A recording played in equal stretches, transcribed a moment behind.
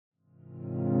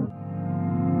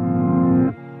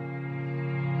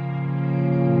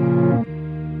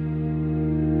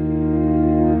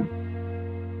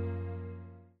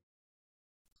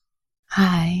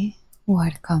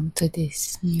Welcome to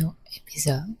this new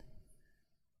episode.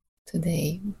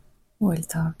 Today we'll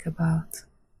talk about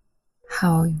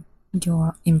how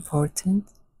you're important,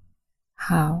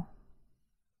 how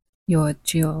you're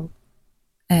jewel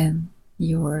and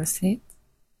you're worth it,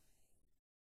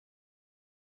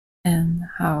 and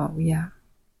how,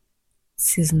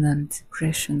 seasonal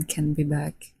depression can be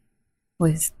back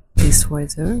with this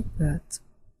weather, but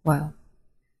well,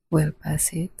 we'll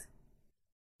pass it.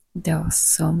 There are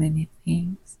so many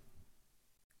things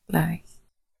like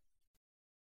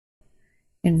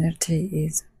energy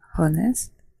is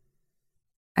honest.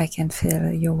 I can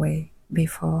feel your way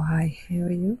before I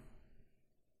hear you.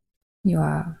 You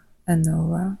are an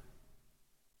aura,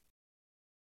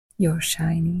 you're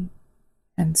shining,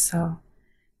 and so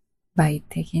by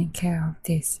taking care of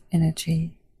this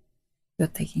energy, you're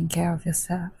taking care of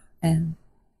yourself and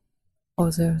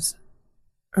others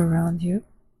around you.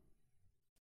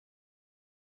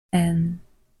 And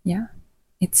yeah,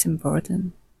 it's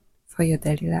important for your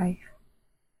daily life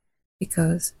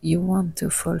because you want to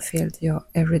fulfill your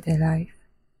everyday life,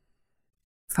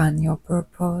 find your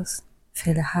purpose,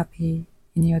 feel happy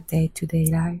in your day-to-day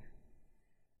life,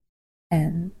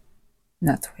 and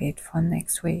not wait for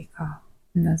next week or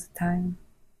another time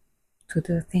to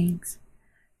do things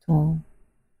to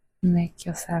make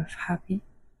yourself happy.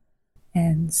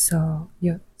 And so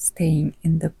you're staying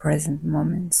in the present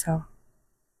moment, so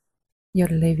you're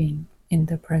living in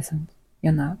the present.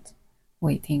 You're not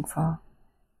waiting for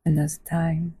another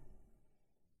time.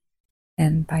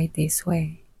 And by this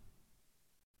way,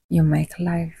 you make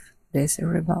life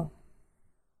desirable.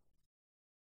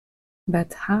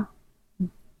 But how?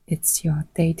 It's your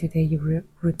day-to-day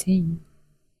routine.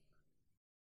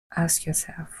 Ask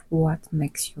yourself what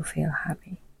makes you feel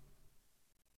happy.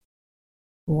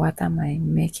 What am I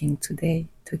making today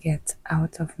to get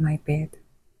out of my bed?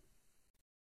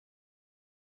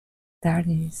 That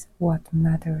is what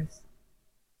matters,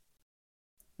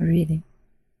 really.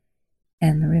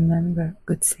 And remember,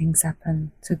 good things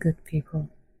happen to good people.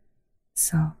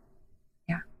 So,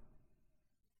 yeah,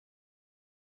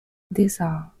 these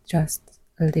are just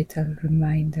a little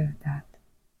reminder that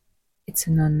it's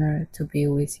an honor to be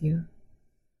with you.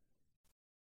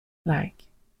 Like,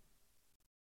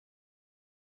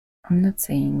 I'm not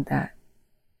saying that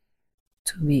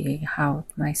to be out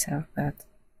myself, but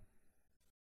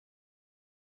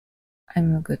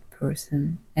I'm a good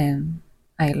person and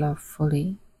I love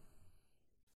fully,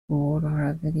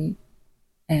 wholeheartedly.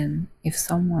 And if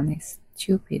someone is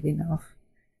stupid enough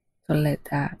to let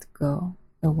that go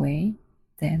away,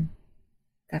 then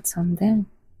that's on them.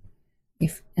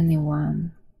 If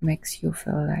anyone makes you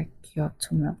feel like you're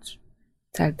too much,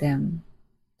 tell them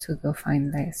to go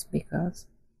find less because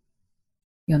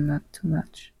you're not too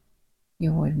much.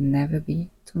 You will never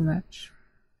be too much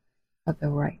for the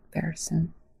right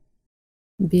person.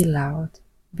 Be loud,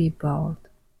 be bold,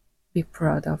 be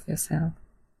proud of yourself.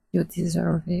 You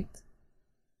deserve it.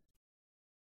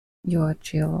 You're a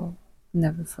jewel.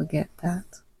 Never forget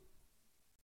that.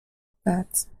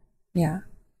 But yeah,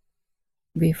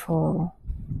 before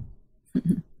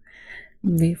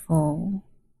before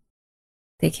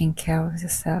taking care of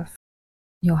yourself,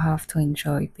 you have to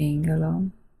enjoy being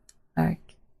alone.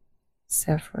 Like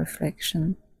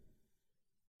self-reflection.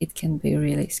 It can be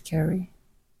really scary.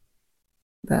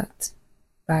 But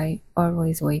by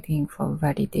always waiting for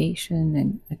validation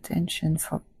and attention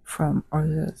from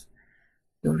others,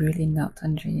 you're really not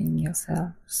enjoying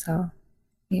yourself. So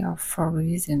here are 4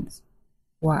 reasons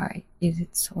why is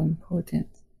it so important.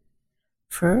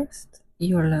 First,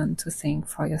 you learn to think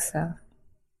for yourself.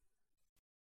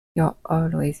 You're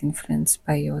always influenced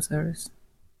by others.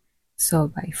 So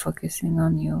by focusing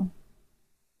on you,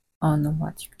 on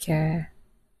what you care,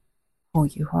 who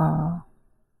you are,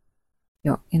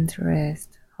 your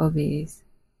interests, hobbies,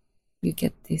 you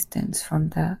get distance from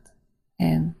that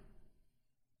and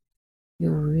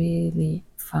you really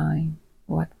find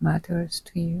what matters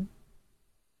to you.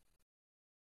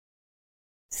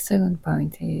 Second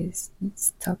point is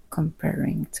stop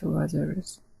comparing to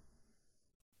others.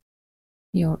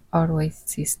 You always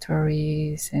see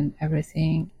stories and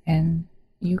everything, and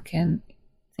you can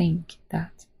think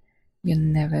that you're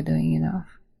never doing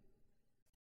enough.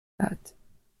 But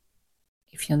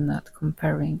if you're not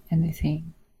comparing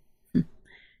anything,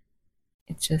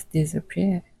 it just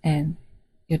disappears and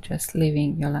you're just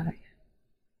living your life.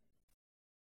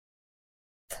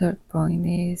 Third point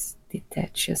is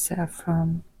detach yourself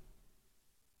from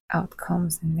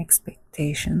outcomes and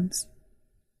expectations.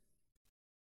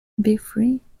 Be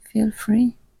free, feel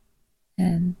free,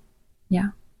 and yeah,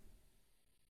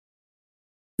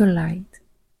 you're light,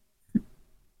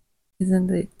 isn't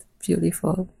it?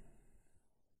 beautiful.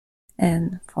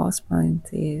 And fourth point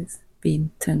is be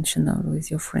intentional with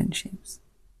your friendships.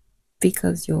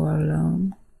 Because you are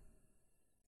alone,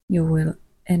 you will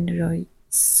enjoy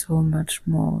so much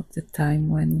more the time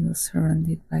when you're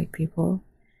surrounded by people.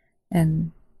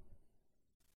 And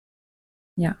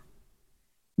yeah,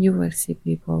 you will see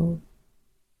people,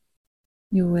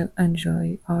 you will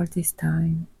enjoy all this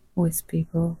time with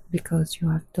people because you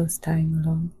have those time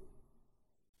alone.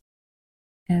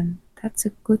 And that's a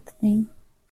good thing.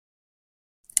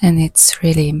 And it's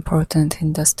really important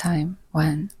in this time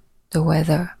when the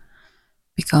weather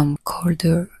become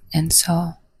colder, and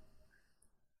so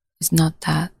it's not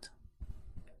that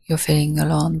you're feeling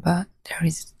alone, but there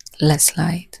is less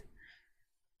light,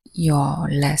 you're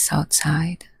less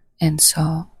outside, and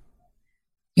so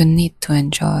you need to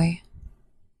enjoy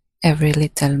every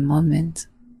little moment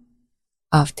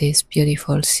of this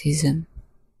beautiful season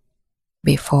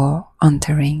before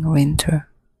entering winter.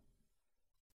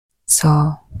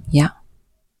 So yeah,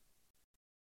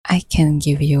 I can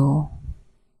give you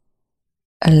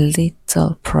a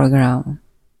little program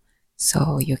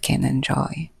so you can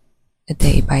enjoy a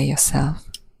day by yourself.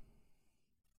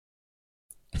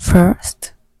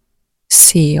 First,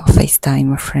 see or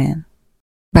FaceTime a friend.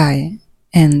 Buy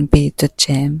and be the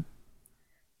gem.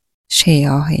 She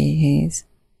or he is.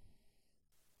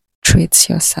 Treats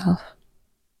yourself.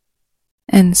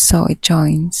 And so it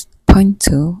joins. Point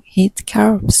 2, eat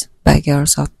carbs.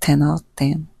 Bagels are 10 out of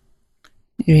 10.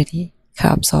 Really,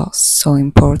 carbs are so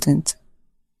important.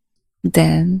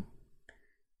 Then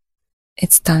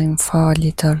it's time for a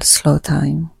little slow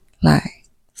time, like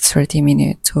 30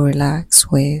 minutes to relax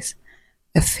with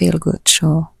a feel-good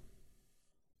show.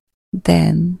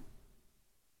 Then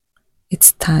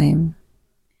it's time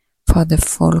for the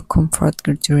full comfort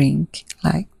drink,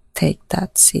 like take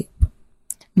that sip.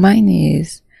 Mine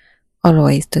is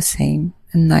always the same,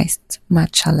 a nice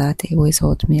matcha latte with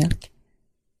oat milk,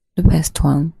 the best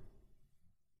one.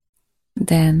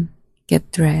 Then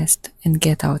get dressed and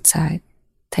get outside,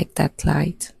 take that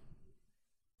light.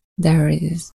 There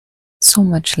is so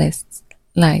much less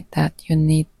light that you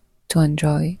need to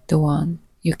enjoy the one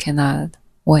you can add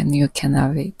when you can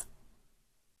have it.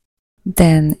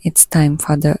 Then it's time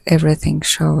for the everything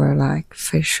shower, like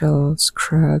facial,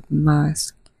 scrub,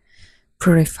 mask,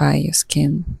 purify your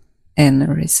skin and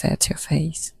reset your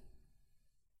face.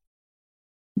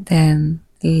 Then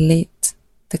lit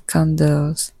the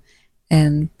candles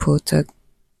and put a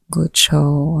good show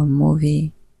or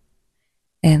movie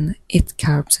and eat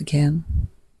carbs again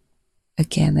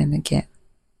and again.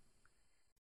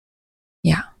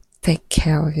 Yeah, take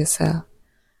care of yourself.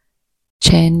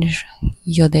 Change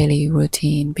your daily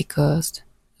routine because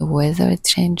the weather is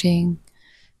changing,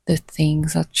 the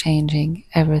things are changing,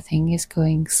 everything is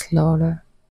going slower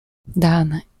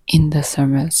than in the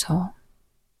summer. So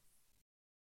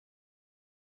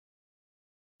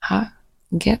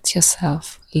get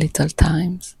yourself little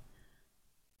times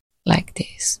like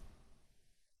this,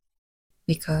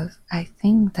 because I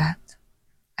think that,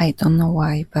 I don't know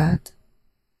why, but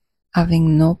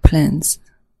having no plans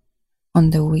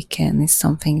on the weekend is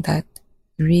something that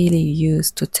really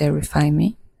used to terrify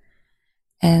me,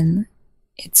 and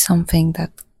it's something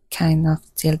that kind of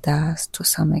still does to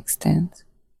some extent.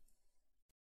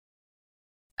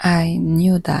 I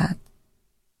knew that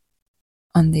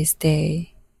on this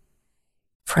day,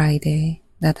 Friday,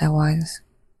 that I was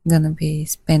gonna be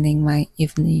spending my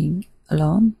evening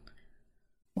alone,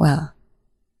 well,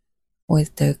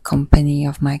 with the company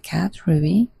of my cat,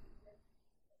 Ruby.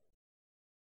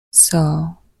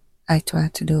 So I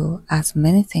tried to do as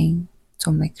many things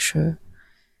to make sure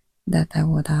that I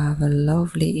would have a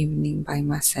lovely evening by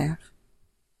myself.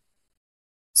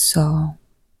 So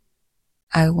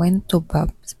I went to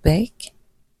Bob's Bake.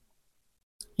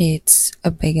 It's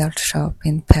a bagel shop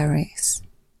in Paris,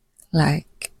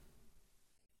 like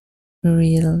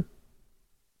real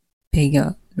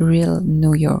bagel, real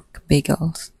New York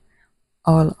bagels,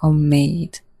 all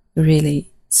homemade,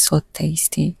 really so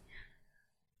tasty.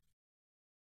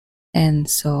 And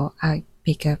so I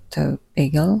pick up the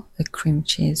bagel, the cream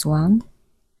cheese one.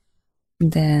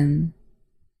 Then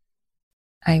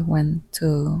I went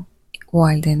to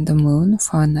Wild in the Moon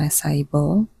for an acai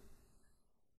bowl.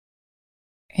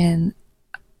 And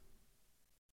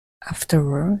after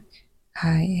work,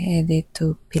 I headed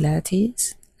to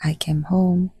Pilates. I came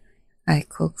home, I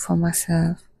cooked for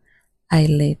myself, I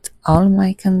lit all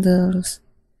my candles,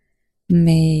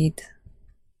 made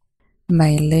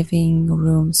my living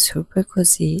room super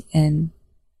cozy, and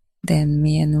then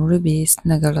me and Ruby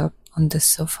snuggled up on the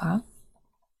sofa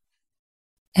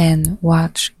and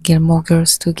watched Gilmore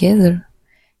Girls together.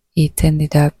 it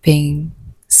ended up being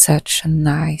such a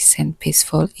nice and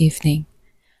peaceful evening.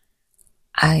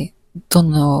 I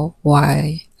don't know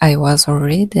why I was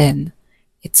worried, and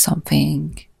it's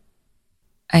something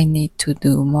I need to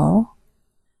do more.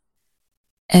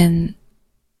 And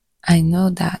I know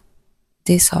that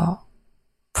these are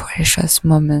precious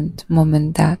moment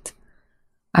that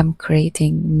I'm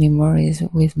creating memories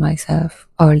with myself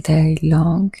all day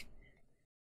long.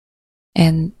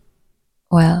 And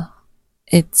well,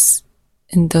 it's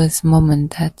in those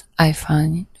moments that I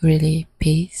find really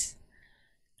peace.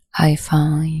 I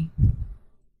find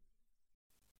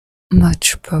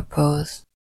much purpose,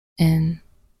 and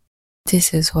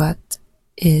this is what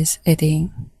is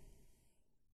adding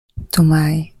to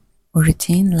my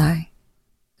routine. Like,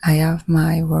 I have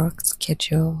my work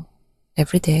schedule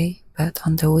every day, but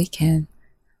on the weekend,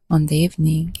 on the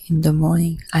evening, in the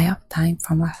morning, I have time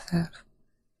for myself.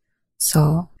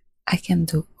 So I can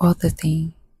do other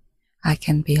things. I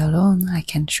can be alone. I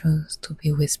can choose to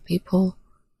be with people.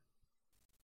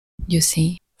 You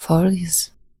see, fall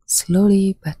is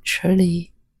slowly but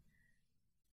surely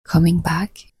coming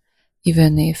back,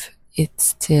 even if it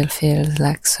still feels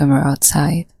like summer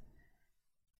outside.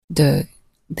 The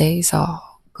days are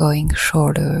going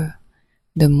shorter.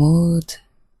 The mood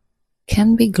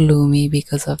can be gloomy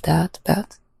because of that,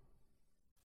 but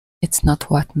it's not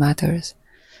what matters.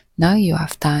 Now you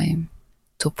have time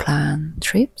to plan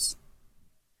trips.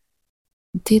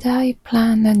 Did I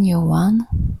plan a new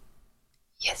one?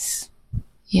 Yes,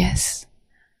 yes.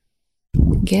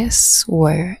 Guess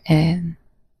where? And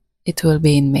it will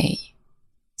be in May.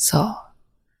 So,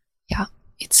 yeah,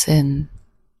 it's in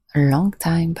a long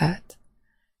time, but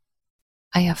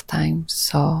I have time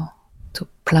so to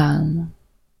plan,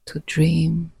 to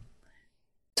dream,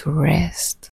 to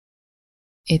rest.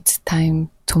 It's time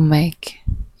to make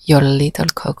your little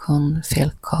cocoon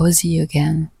feel cozy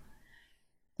again.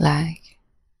 Like,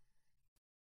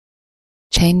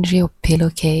 change your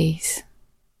pillowcase,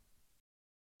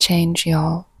 change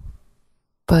your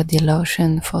body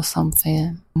lotion for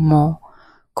something more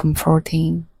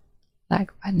comforting,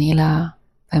 like vanilla,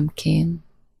 pumpkin.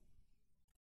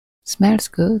 Smells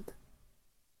good.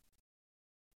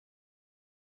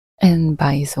 And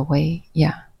by the way,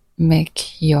 yeah,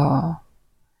 make your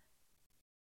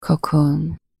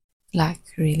cocoon like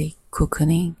really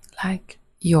cocooning, like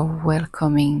you're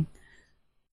welcoming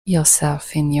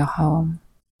yourself in your home.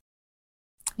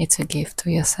 It's a gift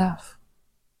to yourself.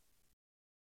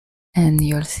 And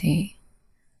you'll see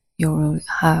you will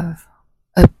have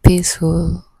a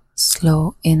peaceful,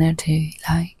 slow energy,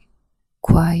 like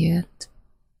quiet.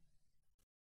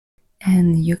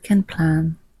 And you can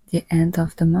plan the end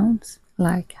of the month,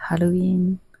 like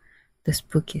Halloween, the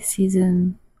spooky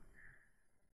season,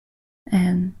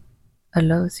 and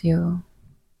allows you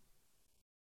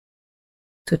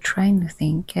to try new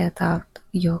things, get out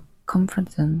your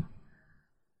comfort zone,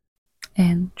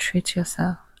 and treat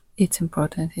yourself. It's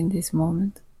important in this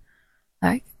moment.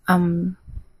 Like, I'm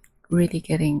really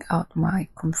getting out my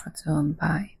comfort zone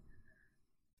by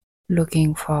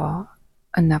looking for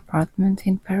an apartment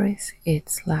in Paris.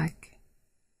 It's like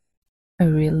a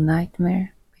real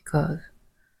nightmare because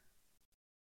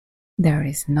there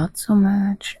is not so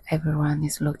much. Everyone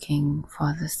is looking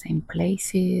for the same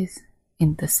places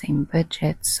in the same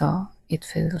budget, so it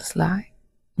feels like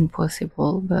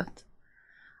impossible, but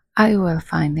I will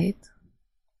find it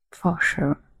for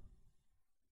sure.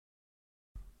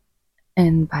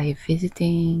 And by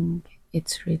visiting,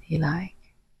 it's really like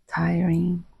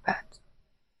tiring, but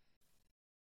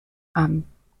I'm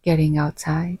getting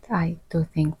outside. I do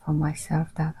things for myself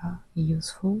that are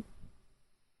useful.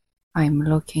 I'm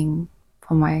looking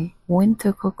for my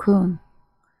winter cocoon.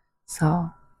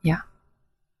 So, yeah,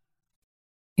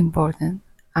 important.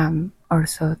 I'm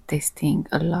also tasting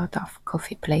a lot of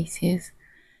coffee places,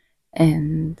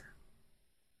 and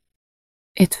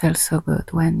it feels so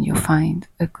good when you find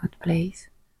a good place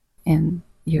and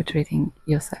you're treating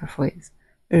yourself with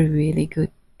a really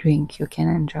good drink you can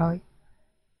enjoy.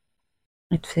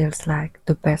 It feels like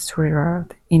the best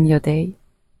reward in your day.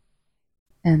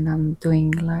 And I'm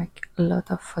doing like a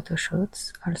lot of photo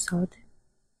shoots also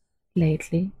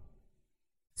lately.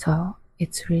 So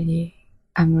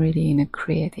I'm really in a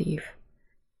creative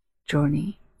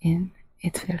journey and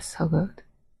it feels so good.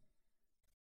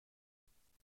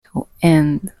 To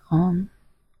end on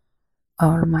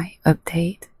all my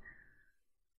update,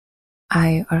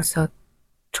 I also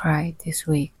tried this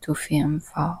week to film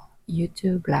for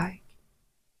YouTube, like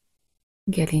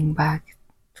getting back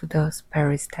to those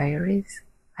Paris diaries.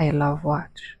 I love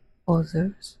watch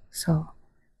others, so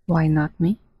why not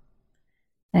me?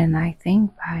 And I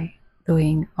think by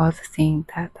doing all the things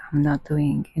that I'm not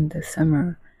doing in the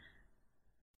summer,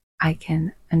 I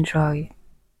can enjoy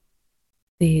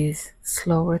this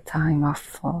slower time of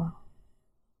fall.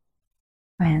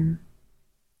 And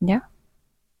yeah,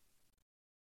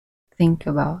 think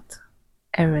about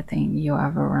everything you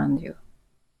have around you.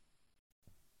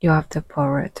 You have the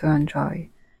power to enjoy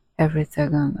every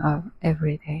second of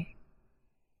every day.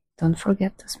 Don't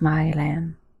forget to smile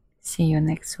and see you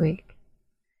next week.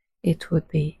 It would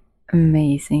be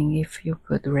amazing if you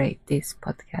could rate this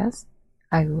podcast.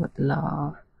 I would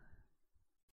love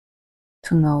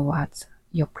to know what's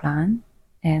your plan,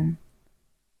 and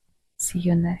see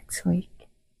you next week.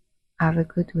 Have a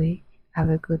good week, have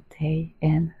a good day,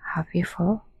 and happy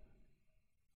fall.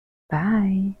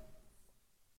 Bye.